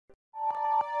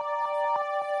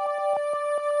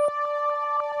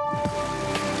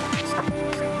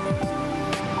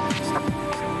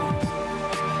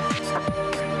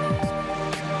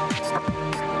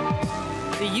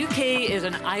The UK is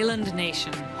an island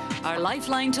nation. Our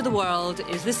lifeline to the world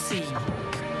is the sea.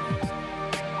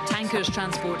 Tankers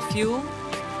transport fuel,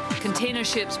 container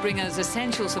ships bring us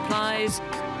essential supplies,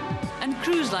 and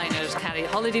cruise liners carry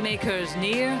holidaymakers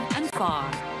near and far.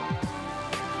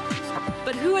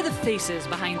 But who are the faces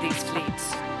behind these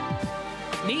fleets?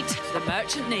 Meet the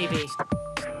Merchant Navy.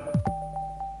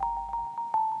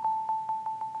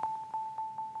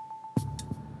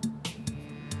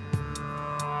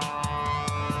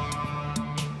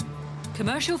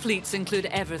 Commercial fleets include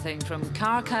everything from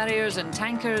car carriers and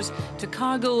tankers to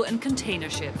cargo and container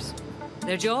ships.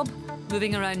 Their job?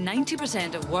 Moving around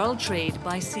 90% of world trade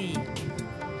by sea.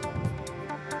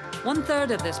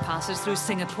 1/3 of this passes through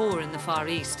Singapore in the Far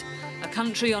East, a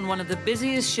country on one of the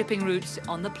busiest shipping routes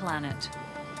on the planet.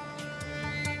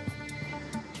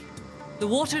 The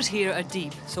waters here are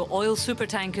deep, so oil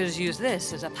supertankers use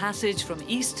this as a passage from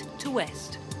east to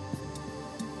west.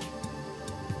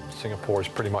 Singapore is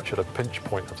pretty much at a pinch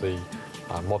point of the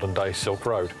modern-day Silk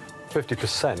Road.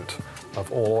 50%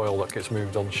 of all oil that gets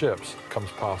moved on ships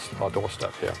comes past our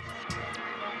doorstep here.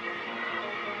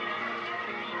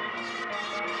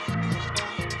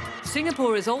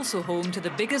 Singapore is also home to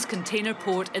the biggest container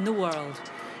port in the world.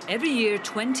 Every year,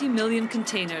 20 million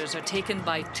containers are taken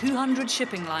by 200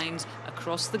 shipping lines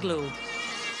across the globe.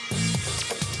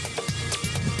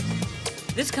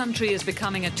 This country is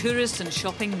becoming a tourist and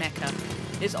shopping mecca.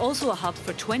 It's also a hub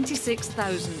for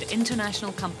 26,000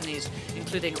 international companies,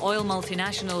 including oil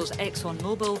multinationals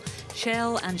ExxonMobil,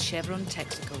 Shell and Chevron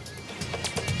Texaco.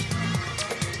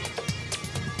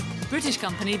 British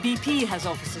company BP has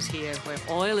offices here, where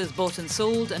oil is bought and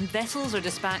sold and vessels are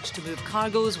dispatched to move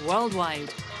cargoes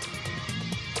worldwide.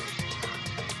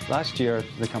 Last year,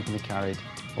 the company carried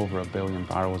over 1 billion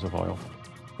barrels of oil.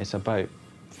 It's about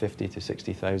 50 to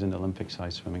 60,000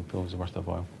 Olympic-sized swimming pools worth of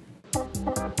oil.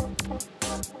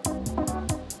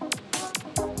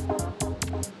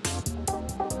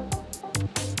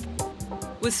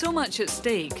 With so much at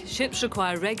stake, ships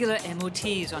require regular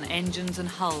MOTs on engines and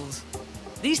hulls.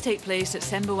 These take place at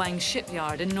Sembawang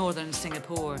shipyard in northern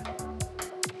Singapore.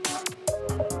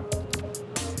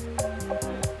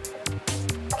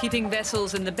 Keeping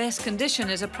vessels in the best condition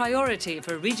is a priority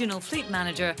for regional fleet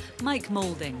manager Mike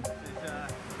Moulding.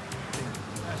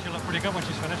 She'll look pretty good when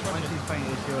she's finished, won't she? When she's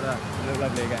finished, she'll look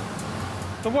lovely again.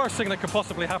 The worst thing that could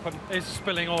possibly happen is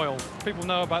spilling oil. People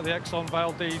know about the Exxon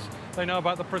Valdez, they know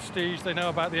about the Prestige, they know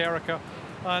about the Erica,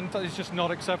 and it's just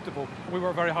not acceptable. We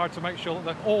work very hard to make sure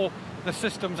that all the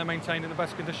systems are maintained in the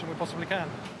best condition we possibly can.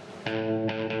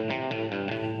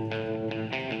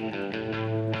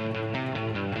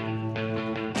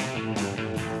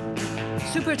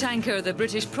 Supertanker the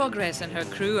British Progress and her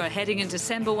crew are heading into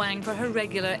Sembawang for her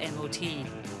regular MOT.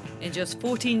 In just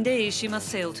 14 days, she must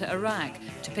sail to Iraq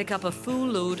to pick up a full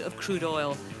load of crude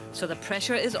oil, so the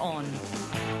pressure is on.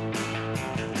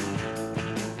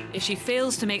 If she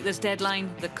fails to make this deadline,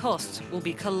 the costs will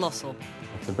be colossal.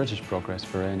 If the British Progress,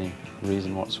 for any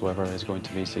reason whatsoever, is going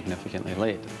to be significantly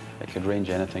late, it could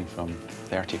range anything from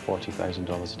 $30,000,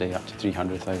 $40,000 a day up to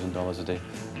 $300,000 a day.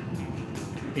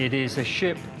 It is a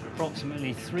ship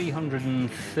approximately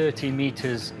 330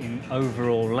 metres in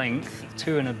overall length.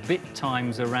 2 and a bit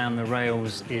times around the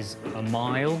rails is a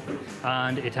mile,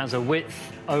 and it has a width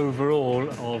overall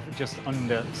of just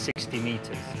under 60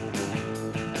 metres.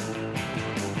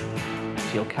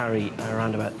 She'll carry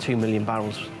around about 2 million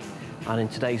barrels, and in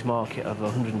today's market of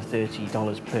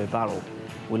 $130 per barrel,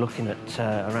 we're looking at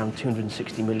around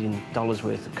 $260 million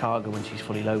worth of cargo when she's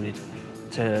fully loaded.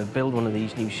 To build one of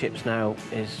these new ships now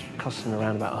is costing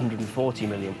around about $140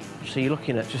 million. So you're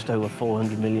looking at just over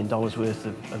 $400 million worth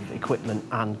of equipment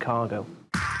and cargo.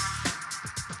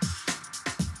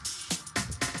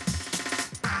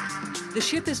 The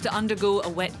ship is to undergo a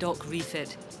wet dock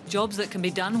refit, jobs that can be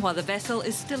done while the vessel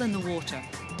is still in the water.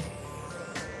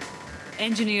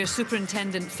 Engineer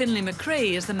Superintendent Finlay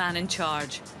McRae is the man in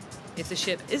charge. If the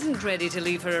ship isn't ready to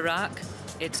leave for Iraq,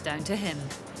 it's down to him.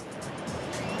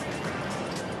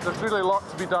 There's really a lot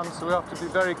to be done, so we have to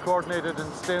be very coordinated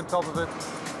and stay on top of it.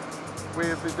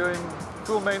 We'll be doing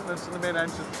full maintenance on the main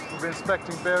engine. We'll be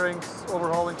inspecting bearings,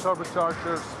 overhauling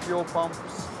turbochargers, fuel pumps.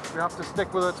 We have to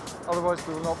stick with it, otherwise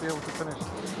we will not be able to finish.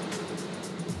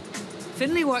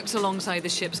 Finlay works alongside the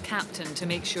ship's captain to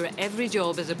make sure every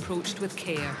job is approached with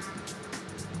care.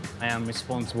 I am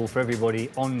responsible for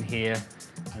everybody on here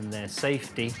and their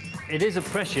safety. It is a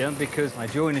pressure because I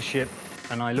join a ship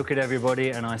and I look at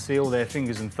everybody and I see all their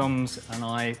fingers and thumbs, and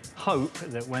I hope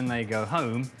that when they go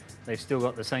home, they've still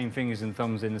got the same fingers and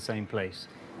thumbs in the same place.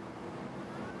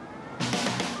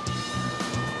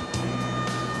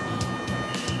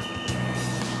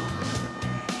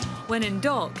 When in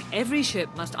dock, every ship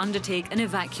must undertake an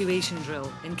evacuation drill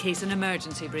in case an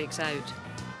emergency breaks out.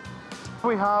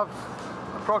 We have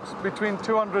approximately between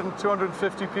 200 and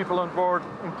 250 people on board,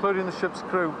 including the ship's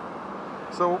crew.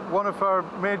 So one of our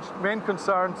main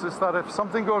concerns is that if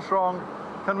something goes wrong,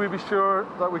 can we be sure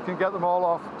that we can get them all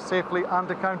off safely and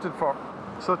accounted for?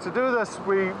 So to do this,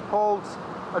 we hold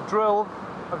a drill,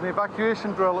 an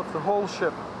evacuation drill of the whole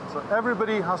ship. So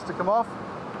everybody has to come off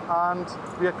and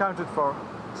be accounted for.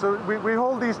 So we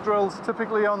hold these drills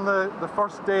typically on the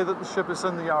first day that the ship is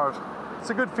in the yard. It's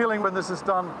a good feeling when this is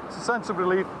done. It's a sense of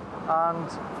relief and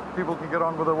people can get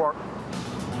on with their work.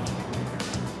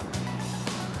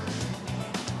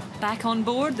 Back on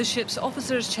board, the ship's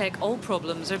officers check all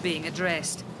problems are being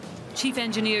addressed. Chief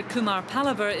Engineer Kumar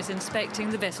Palaver is inspecting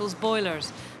the vessel's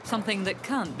boilers, something that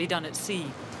can't be done at sea.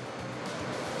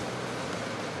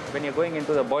 When you're going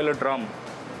into the boiler drum,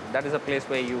 that is a place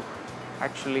where you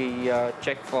actually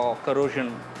check for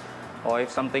corrosion, or if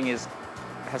something has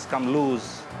come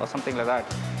loose or something like that.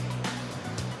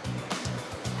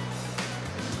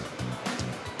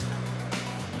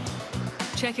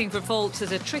 Checking for faults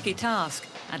is a tricky task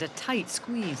and a tight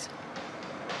squeeze.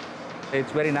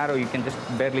 It's very narrow, you can just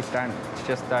barely stand. It's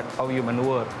just that how you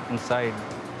maneuver inside.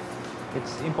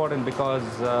 It's important because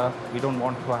we don't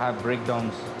want to have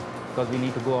breakdowns because we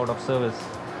need to go out of service.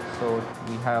 So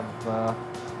we have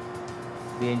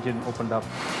the engine opened up.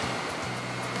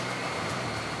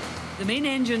 The main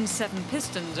engine's 7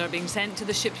 pistons are being sent to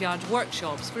the shipyard's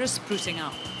workshops for a sprucing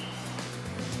up.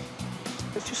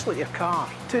 It's just like your car.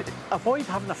 To avoid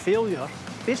having a failure,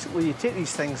 basically you take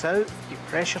these things out, you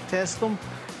pressure test them,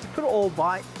 you put it all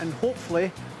back, and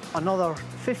hopefully another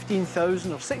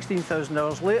 15,000 or 16,000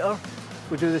 hours later,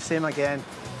 we do the same again.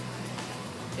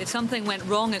 If something went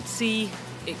wrong at sea,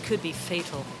 it could be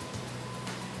fatal.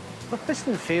 If a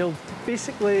piston failed,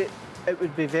 basically it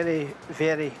would be very,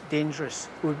 very dangerous.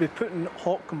 We'd be putting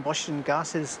hot combustion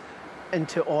gases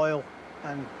into oil,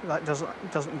 and that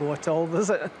doesn't go at all, does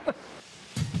it?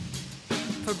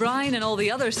 For Brian and all the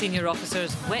other senior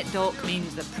officers, wet dock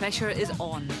means the pressure is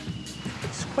on.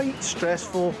 It's quite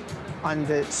stressful and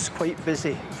it's quite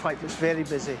busy. In fact, it's very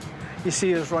busy. You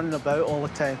see us running about all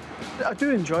the time. I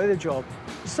do enjoy the job.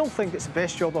 I still think it's the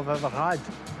best job I've ever had,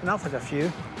 and I've had a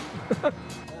few.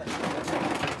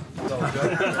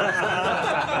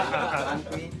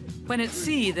 When at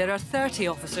sea, there are 30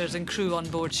 officers and crew on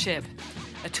board ship.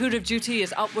 A tour of duty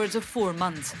is upwards of 4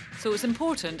 months, so it's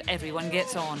important everyone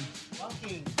gets on.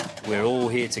 We're all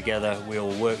here together, we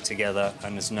all work together,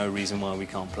 and there's no reason why we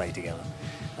can't play together.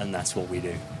 And that's what we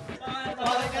do.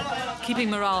 Keeping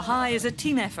morale high is a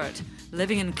team effort.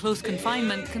 Living in close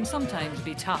confinement can sometimes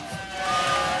be tough.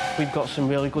 We've got some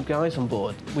really good guys on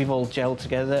board. We've all gelled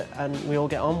together and we all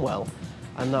get on well.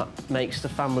 And that makes the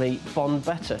family bond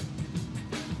better.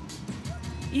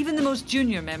 Even the most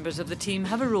junior members of the team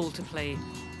have a role to play.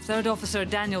 Third Officer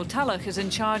Daniel Tulloch is in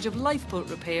charge of lifeboat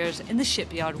repairs in the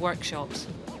shipyard workshops.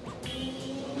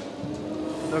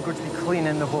 They're going to be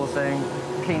cleaning the whole thing,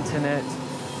 painting it.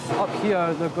 Up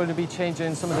here, they're going to be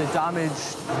changing some of the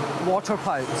damaged water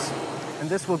pipes, and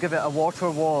this will give it a water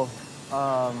wall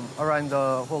around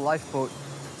the whole lifeboat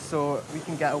so we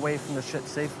can get away from the ship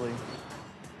safely.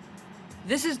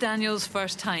 This is Daniel's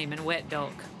first time in wet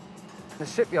dock. The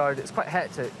shipyard, it's quite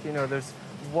hectic. You know, there's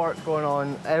work going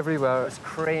on everywhere. There's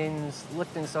cranes,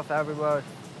 lifting stuff everywhere.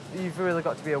 You've really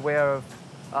got to be aware of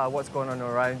what's going on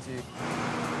around you.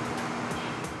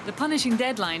 The punishing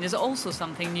deadline is also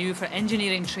something new for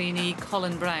engineering trainee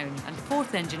Colin Brown and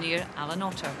 4th engineer Alan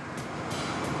Otter.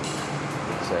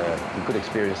 It's a good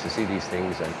experience to see these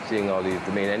things, and seeing all the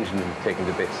main engine taken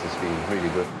to bits has been really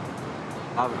good.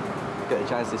 I've got a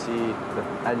chance to see the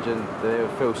engine, the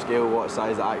full scale, what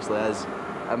size it actually is,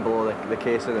 and below the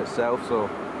casing itself, so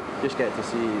just get to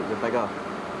see the bigger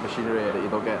machinery that you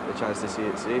don't get the chance to see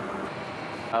at sea.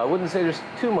 I wouldn't say there's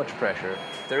too much pressure.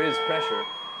 There is pressure.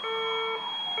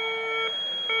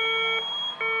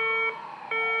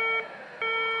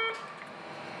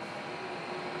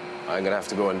 I'm going to have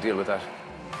to go and deal with that.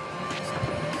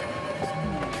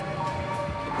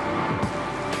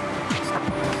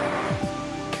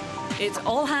 It's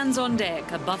all hands on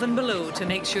deck, above and below, to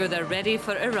make sure they're ready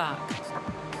for Iraq.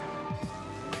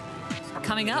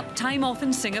 Coming up, time off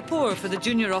in Singapore for the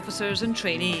junior officers and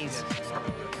trainees.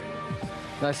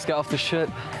 Nice to get off the ship.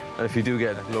 And if you do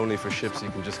get lonely for ships, you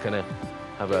can just kind of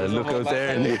have a look out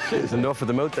there, and there's enough of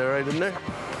them out there, right in there.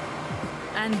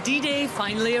 And D-Day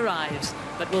finally arrives,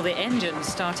 but will the engines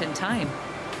start in time?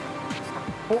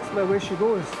 Hopefully away she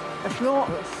goes. If not,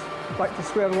 it's back to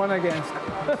square one again.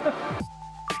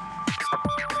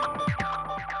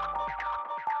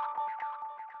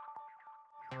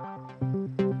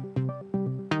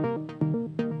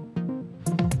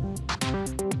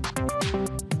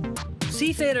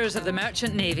 Seafarers of the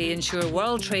Merchant Navy ensure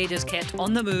world trade is kept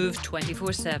on the move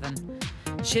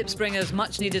 24/7. Ships bring us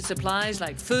much-needed supplies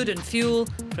like food and fuel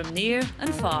from near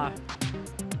and far.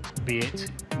 Be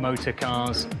it motor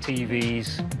cars,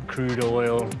 TVs, crude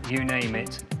oil, you name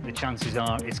it, the chances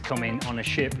are it's coming on a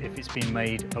ship if it's been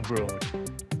made abroad.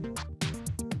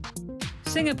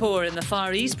 Singapore in the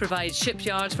Far East provides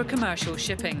shipyards for commercial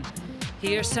shipping.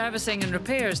 Here, servicing and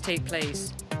repairs take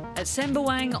place. At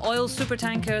Sembawang oil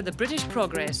supertanker, the British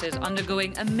Progress is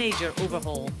undergoing a major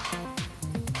overhaul.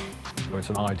 It's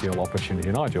an ideal opportunity,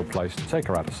 an ideal place to take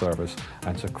her out of service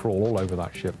and to crawl all over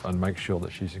that ship and make sure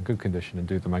that she's in good condition and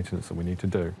do the maintenance that we need to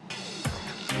do.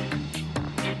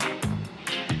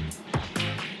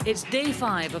 It's day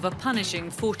 5 of a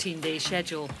punishing 14-day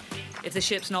schedule. If the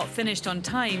ship's not finished on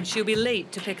time, she'll be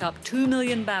late to pick up 2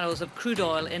 million barrels of crude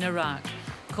oil in Iraq,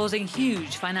 causing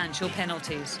huge financial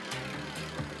penalties.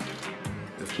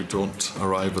 If we don't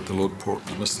arrive at the load port,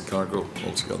 we miss the cargo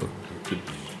altogether. We could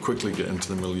quickly get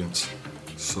into the millions.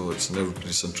 So it's in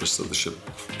everybody's interest that the ship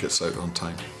gets out on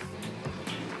time.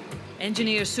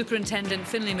 Engineer Superintendent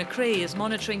Finlay McRae is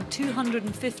monitoring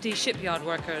 250 shipyard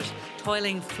workers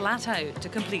toiling flat out to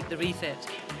complete the refit.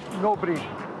 Nobody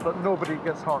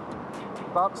gets hurt.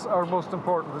 That's our most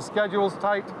important. The schedule's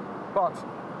tight, but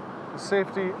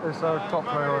safety is our top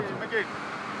priority.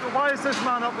 So why is this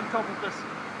man up on top of this?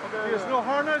 He has no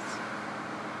harness,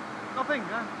 nothing.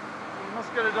 We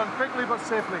must get it done quickly but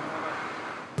safely.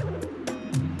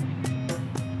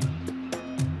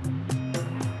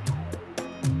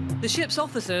 The ship's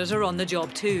officers are on the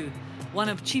job too. One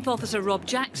of Chief Officer Rob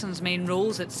Jackson's main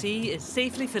roles at sea is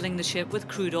safely filling the ship with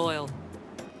crude oil.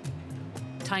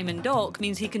 Time in dock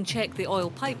means he can check the oil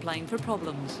pipeline for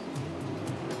problems.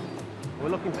 We're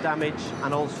looking for damage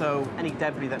and also any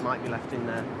debris that might be left in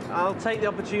there. I'll take the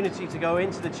opportunity to go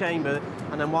into the chamber,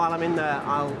 and then while I'm in there,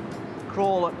 I'll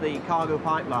crawl up the cargo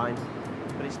pipeline.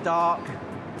 But it's dark,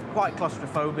 quite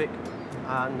claustrophobic,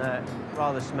 and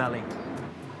rather smelly.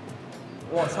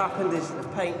 What's happened is the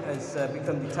paint has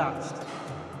become detached,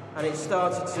 and it's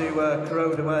started to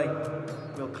corrode away.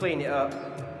 We'll clean it up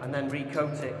and then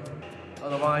recoat it.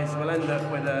 Otherwise, we'll end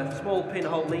up with a small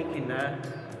pinhole leak in there.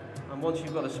 And once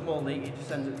you've got a small leak, it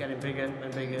just ends up getting bigger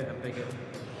and bigger and bigger.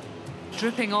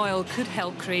 Dripping oil could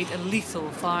help create a lethal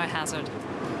fire hazard.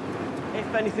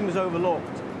 If anything was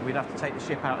overlooked, we'd have to take the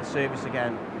ship out of service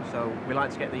again. So we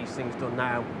like to get these things done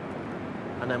now,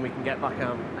 and then we can get back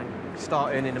and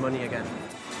start earning the money again.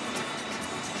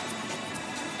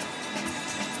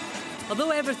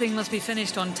 Although everything must be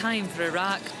finished on time for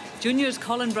Iraq, juniors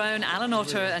Colin Brown, Alan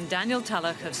Otter and Daniel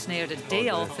Tulloch have snared a day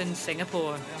off in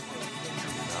Singapore.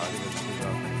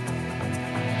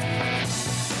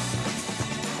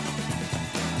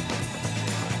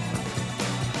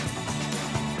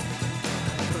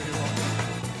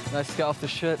 Nice to get off the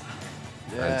ship.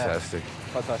 Yeah. Fantastic.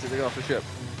 Fantastic to get off the ship.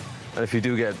 And if you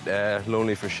do get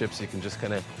lonely for ships, you can just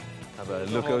kind of have a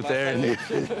look out there, and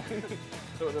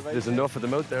there's enough of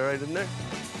them out there, right in there.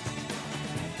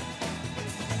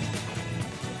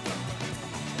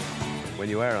 When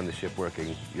you are on the ship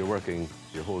working, you're working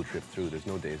your whole trip through. There's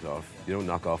no days off. You don't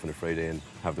knock off on a Friday and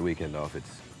have the weekend off.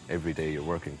 It's every day you're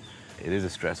working. It is a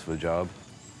stressful job.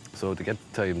 So to get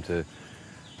time to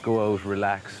go out,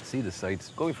 relax, see the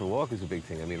sights. Going for a walk is a big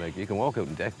thing. I mean, like, you can walk out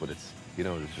on deck, but it's, you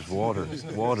know, there's just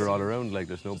water all around. Like,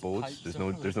 there's no boats,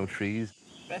 there's no trees.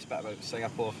 Best bit about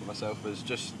Singapore for myself was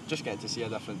just getting to see a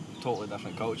totally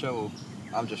different culture. Well,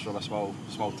 I'm just from a small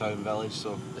town village,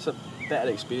 so it's a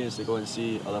better experience to go and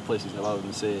see other places in the world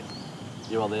and say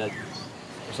you are there.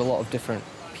 There's a lot of different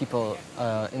people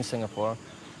in Singapore,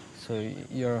 so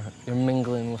you're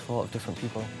mingling with a lot of different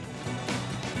people.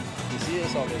 You see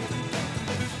this already?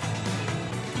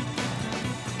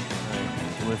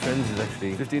 My friends is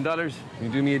actually $15. You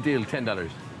do me a deal, $10.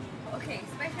 Okay,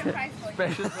 special price for you.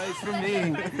 Special price for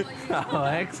me. Oh,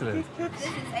 excellent. This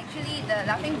is actually the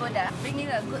Laughing Buddha, bringing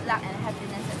you good luck and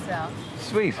happiness as well.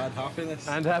 Sweet. And happiness.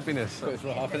 And happiness.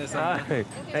 For happiness. All right.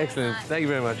 Excellent. Thank you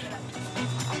very much.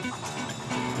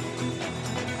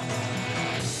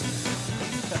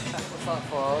 What's that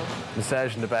for?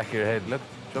 Massage in the back of your head. Look, do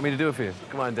you want me to do it for you?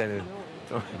 Come on, Daniel.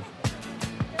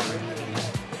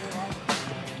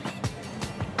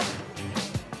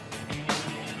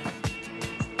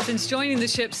 Since joining the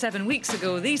ship 7 weeks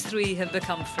ago, these three have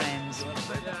become friends.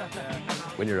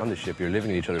 When you're on the ship, you're living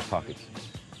in each other's pockets.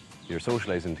 You're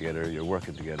socialising together, you're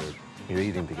working together, you're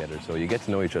eating together, so you get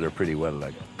to know each other pretty well,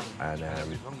 like, and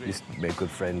you just make good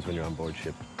friends when you're on board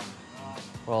ship.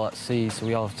 We're all at sea, so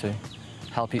we all have to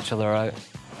help each other out.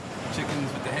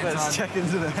 Chickens with the heads on.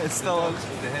 Chickens with the heads still on.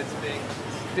 With the heads big.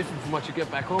 Different from what you get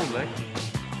back home, like.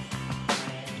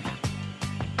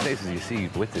 Places you see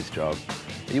with this job,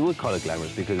 you would call it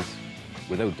glamorous because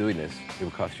without doing this, it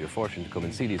would cost you a fortune to come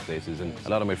and see these places. And a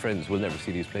lot of my friends will never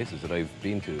see these places that I've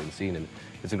been to and seen. And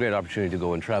it's a great opportunity to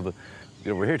go and travel.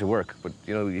 You know, we're here to work, but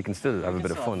you know, you can still have a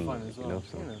bit of fun, as well, you know.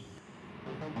 So.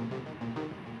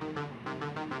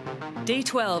 Day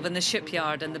 12 in the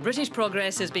shipyard, and the British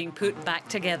Progress is being put back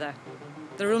together.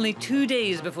 There are only 2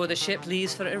 days before the ship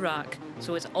leaves for Iraq,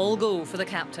 so it's all go for the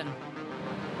captain.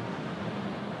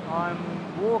 I'm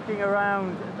walking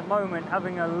around at the moment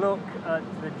having a look at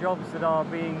the jobs that are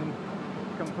being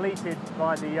completed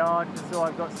by the yard, so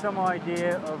I've got some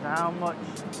idea of how much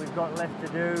we've got left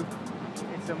to do.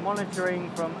 It's a monitoring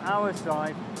from our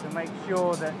side to make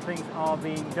sure that things are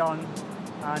being done,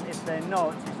 and if they're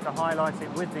not, it's to highlight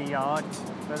it with the yard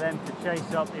for them to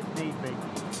chase up if need be.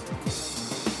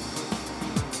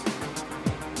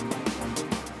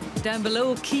 Down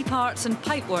below, key parts and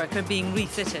pipework are being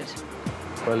refitted.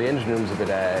 Well, the engine room's a bit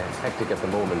hectic at the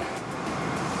moment.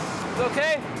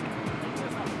 Okay?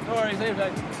 No worries,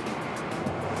 anytime.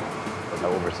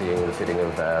 Overseeing the fitting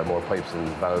of more pipes and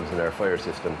valves in our fire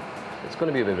system. It's going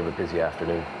to be a bit of a busy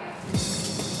afternoon.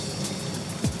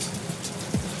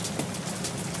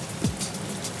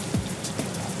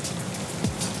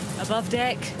 Above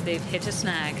deck, they've hit a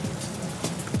snag.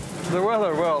 The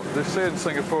weather, well, they say in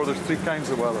Singapore there's 3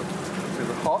 kinds of weather. It's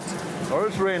either hot, or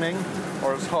it's raining,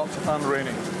 or it's hot and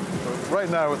raining. So right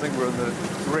now I think we're in the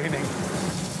raining.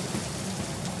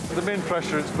 The main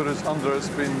pressure it's put us under has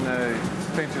been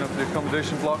painting up the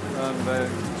accommodation block, and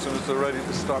as soon as they're ready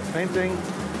to start painting,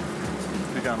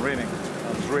 it began raining.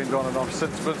 And it's rained on and off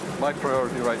since, but my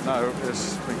priority right now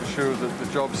is making sure that the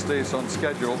job stays on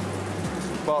schedule.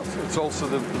 But it's also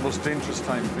the most dangerous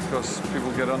time because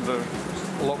people get under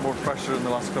a lot more pressure in the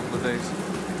last couple of days.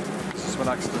 This is when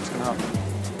accidents can happen.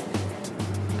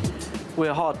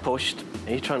 We're hard pushed.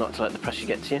 You try not to let the pressure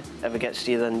get to you. Ever gets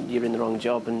to you, then you're in the wrong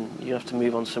job and you have to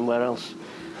move on somewhere else.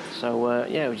 So,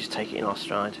 yeah, we just take it in our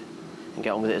stride and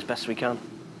get on with it as best we can.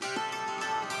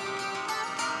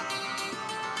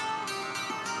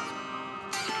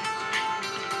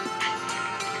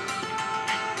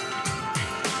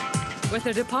 With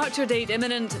their departure date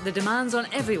imminent, the demands on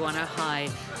everyone are high.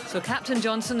 So Captain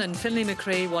Johnson and Finlay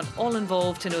McRae want all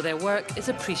involved to know their work is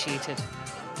appreciated.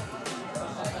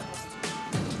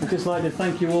 I'd just like to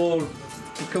thank you all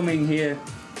for coming here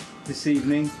this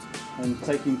evening and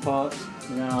taking part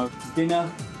in our dinner,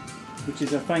 which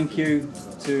is a thank you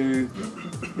to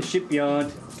the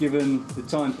shipyard, given the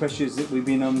time pressures that we've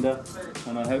been under,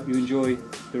 and I hope you enjoy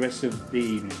the rest of the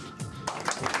evening.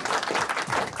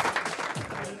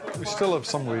 We still have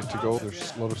some way to go.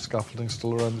 There's a lot of scaffolding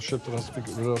still around the ship that has to be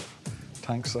got rid of,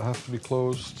 tanks that have to be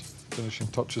closed, finishing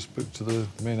touches put to the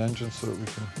main engine so that we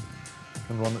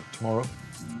can run it tomorrow.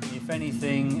 If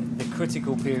anything, the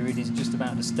critical period is just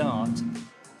about to start.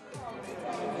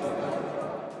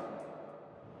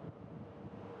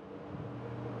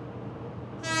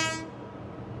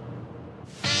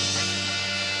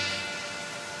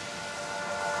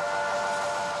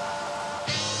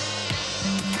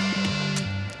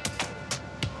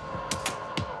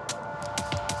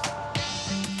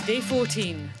 Day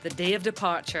 14, the day of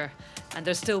departure, and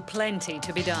there's still plenty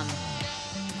to be done.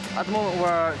 At the moment,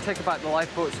 we're taking back the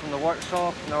lifeboats from the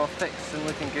workshop, and they're all fixed and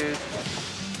looking good.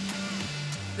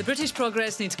 The British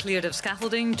Progress needs cleared of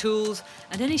scaffolding, tools,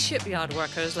 and any shipyard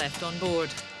workers left on board.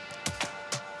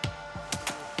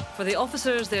 For the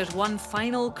officers, there's one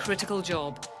final critical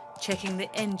job, checking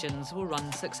the engines will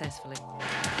run successfully.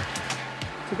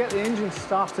 To get the engine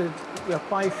started, we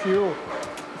apply fuel.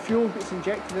 The fuel gets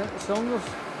injected into the cylinders,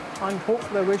 and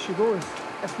hopefully away she goes.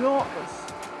 If not,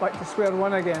 it's back to square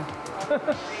one again. 5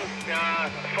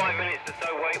 minutes or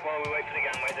so wait while we wait for the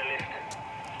gangway to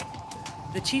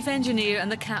lift. The chief engineer and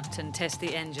the captain test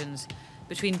the engines.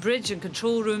 Between bridge and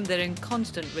control room, they're in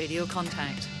constant radio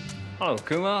contact. Hello,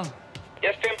 Kumar.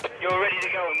 Yes, Tim, you're ready to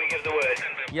go when we give the word.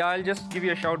 Yeah, I'll just give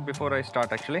you a shout before I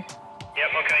start, actually.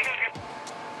 Yep, okay.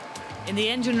 In the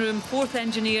engine room, fourth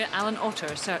engineer Alan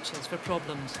Otter searches for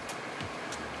problems.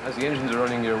 As the engines are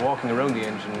running, you're walking around the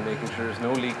engine, making sure there's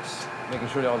no leaks, making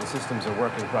sure that all the systems are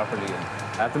working properly.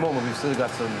 And at the moment, we've still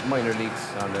got some minor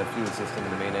leaks on the fuel system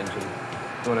in the main engine.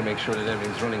 We want to make sure that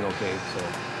everything's running okay. So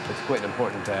it's quite an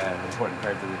important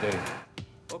part of the day.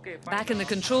 Okay, Back in the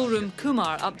control room,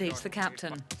 Kumar updates the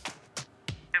captain.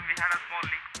 We had a small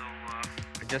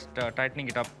leak, so just tightening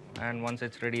it up, and once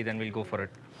it's ready, then we'll go for it.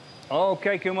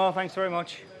 OK, Kumar, thanks very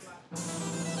much.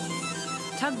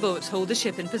 Tugboats hold the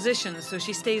ship in position so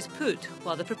she stays put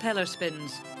while the propeller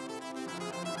spins.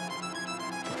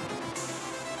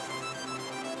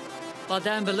 While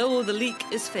down below, the leak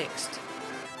is fixed.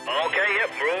 OK, yep,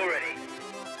 we're all ready.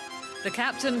 The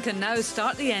captain can now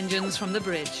start the engines from the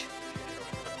bridge.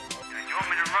 Do you want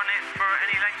me to run it for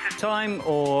any length of Time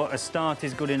or a start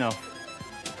is good enough.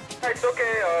 It's OK,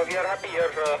 we are happy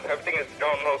here. Everything is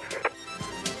down low.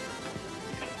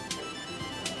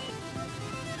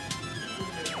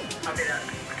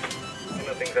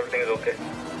 Everything is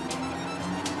OK.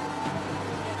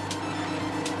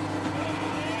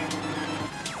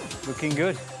 Looking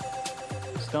good.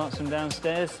 Start some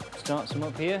downstairs, start some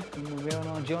up here, and we'll be on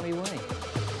our jolly way.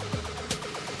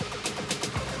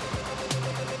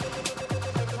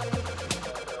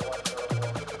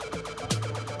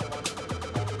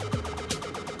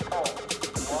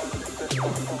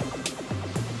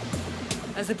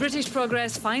 As the British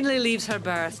Progress finally leaves her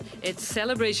berth, it's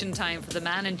celebration time for the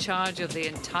man in charge of the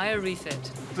entire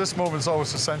refit. This moment's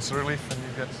always a sense of relief when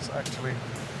you get actually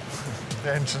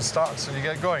the engine starts and you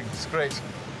get going. It's great.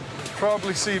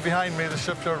 Probably see behind me the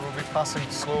shipyard will be passing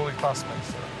slowly past me.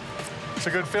 So it's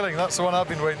a good feeling. That's the one I've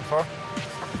been waiting for.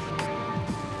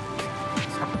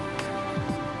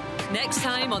 Next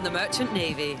time on the Merchant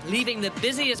Navy, leaving the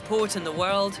busiest port in the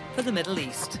world for the Middle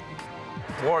East.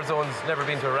 War zone's never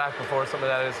been to Iraq before, something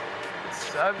that is.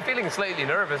 I'm feeling slightly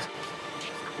nervous.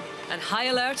 And high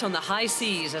alert on the high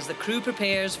seas as the crew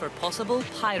prepares for possible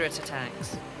pirate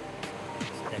attacks.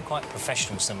 They're quite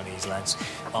professional, some of these lads.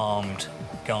 Armed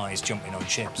guys jumping on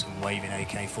ships and waving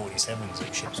AK-47s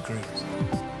at ships' crews.